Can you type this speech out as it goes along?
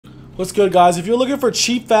What's good, guys? If you're looking for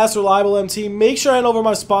cheap, fast, reliable MT, make sure I hand over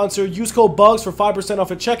my sponsor. Use code BUGS for 5% off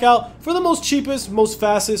at checkout for the most cheapest, most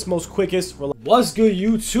fastest, most quickest. What's good,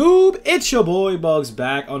 YouTube? It's your boy Bugs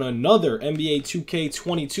back on another NBA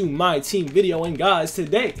 2K22 My Team video. And guys,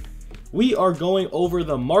 today we are going over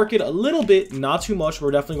the market a little bit, not too much. We're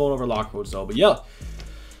definitely going over lock codes though. But yeah,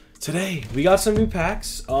 today we got some new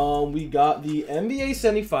packs. We got the NBA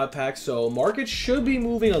 75 pack, so market should be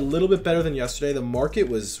moving a little bit better than yesterday. The market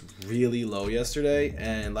was really low yesterday,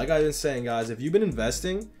 and like I've been saying, guys, if you've been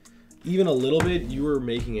investing even a little bit, you are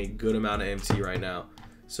making a good amount of MT right now.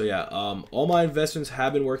 So yeah, all my investments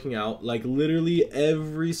have been working out, like literally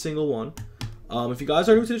every single one. If you guys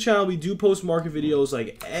are new to the channel, we do post market videos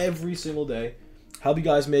like every single day, help you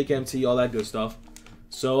guys make MT, all that good stuff.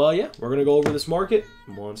 So yeah, we're gonna go over this market.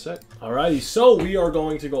 One sec. Alrighty, so we are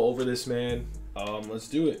going to go over this, man. Let's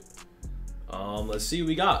do it. Let's see what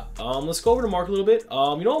we got. Let's go over the market a little bit. You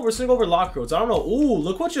know what? We're just gonna go over lock codes. I don't know. Ooh,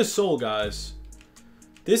 look what just sold, guys.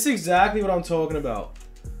 This is exactly what I'm talking about.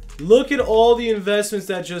 Look at all the investments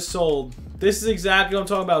that just sold. This is exactly what I'm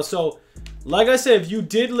talking about. So, like I said, if you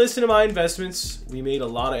did listen to my investments, we made a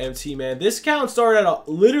lot of MT, man. This account started at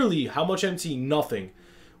literally how much MT? Nothing.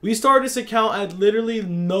 We started this account at literally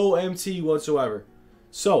no MT whatsoever.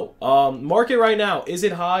 So, market right now, is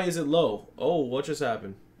it high? Is it low? Oh, what just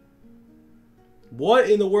happened? What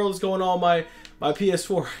in the world is going on my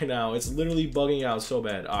PS4 right now? It's literally bugging out so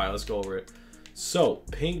bad. All right, let's go over it. So,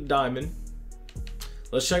 pink diamond.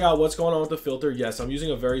 Let's check out what's going on with the filter. Yes, I'm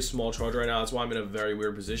using a very small charge right now. That's why I'm in a very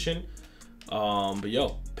weird position. But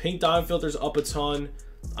yo, pink diamond filter's up a ton.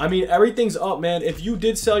 I mean, everything's up, man. If you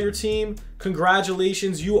did sell your team,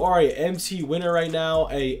 congratulations. You are a MT winner right now,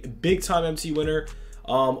 a big-time MT winner.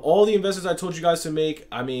 All the investments I told you guys to make,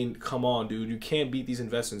 I mean, come on, dude. You can't beat these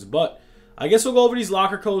investments. But I guess we'll go over these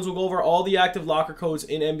locker codes. We'll go over all the active locker codes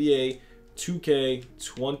in NBA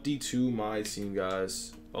 2K22 My Team,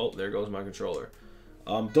 guys. Oh, there goes my controller.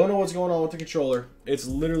 Don't know what's going on with the controller. It's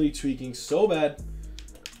literally tweaking so bad.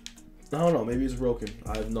 I don't know, maybe it's broken.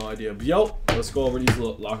 I have no idea. But yo, let's go over these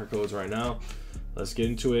locker codes right now. Let's get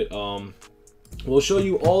into it. We'll show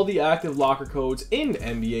you all the active locker codes in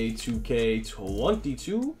NBA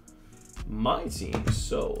 2K22 My Team.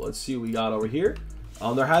 So let's see what we got over here.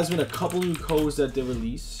 There has been a couple new codes that they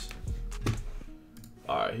release.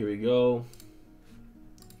 All right, here we go.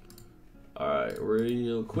 All right,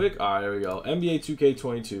 real quick. All right, there we go. NBA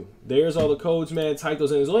 2K22. There's all the codes, man. Type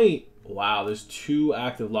those in. There's only, wow, there's 2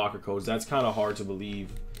 active locker codes. That's kind of hard to believe.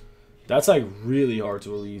 That's like really hard to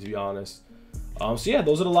believe, to be honest. So yeah,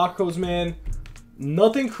 those are the locker codes, man.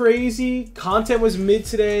 Nothing crazy. Content was mid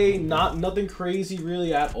today. Nothing crazy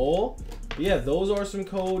really at all. But yeah, those are some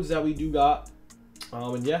codes that we do got.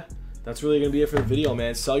 And yeah, that's really gonna be it for the video,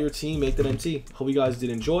 man. Sell your team, make that MT. Hope you guys did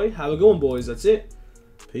enjoy. Have a good one, boys. That's it.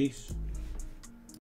 Peace.